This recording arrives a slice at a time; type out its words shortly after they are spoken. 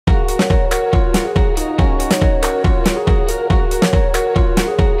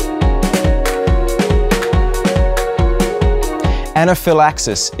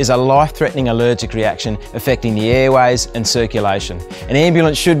Anaphylaxis is a life-threatening allergic reaction affecting the airways and circulation. An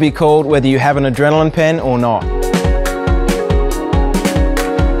ambulance should be called whether you have an adrenaline pen or not.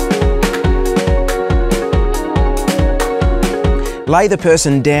 Lay the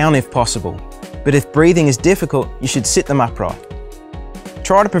person down if possible, but if breathing is difficult, you should sit them upright.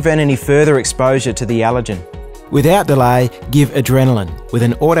 Try to prevent any further exposure to the allergen. Without delay, give adrenaline with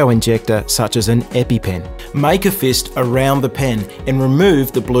an auto-injector such as an Epipen. Make a fist around the pen and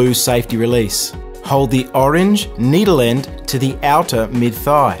remove the blue safety release. Hold the orange needle end to the outer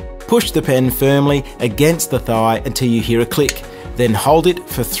mid-thigh. Push the pen firmly against the thigh until you hear a click, then hold it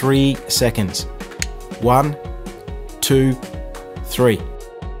for 3 seconds. 1, 2, 3.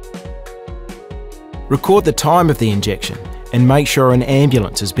 Record the time of the injection and make sure an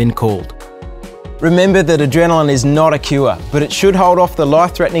ambulance has been called. Remember that adrenaline is not a cure, but it should hold off the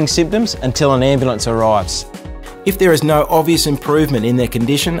life-threatening symptoms until an ambulance arrives. If there is no obvious improvement in their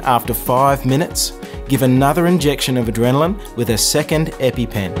condition after 5 minutes, give another injection of adrenaline with a second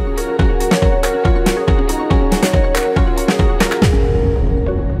EpiPen.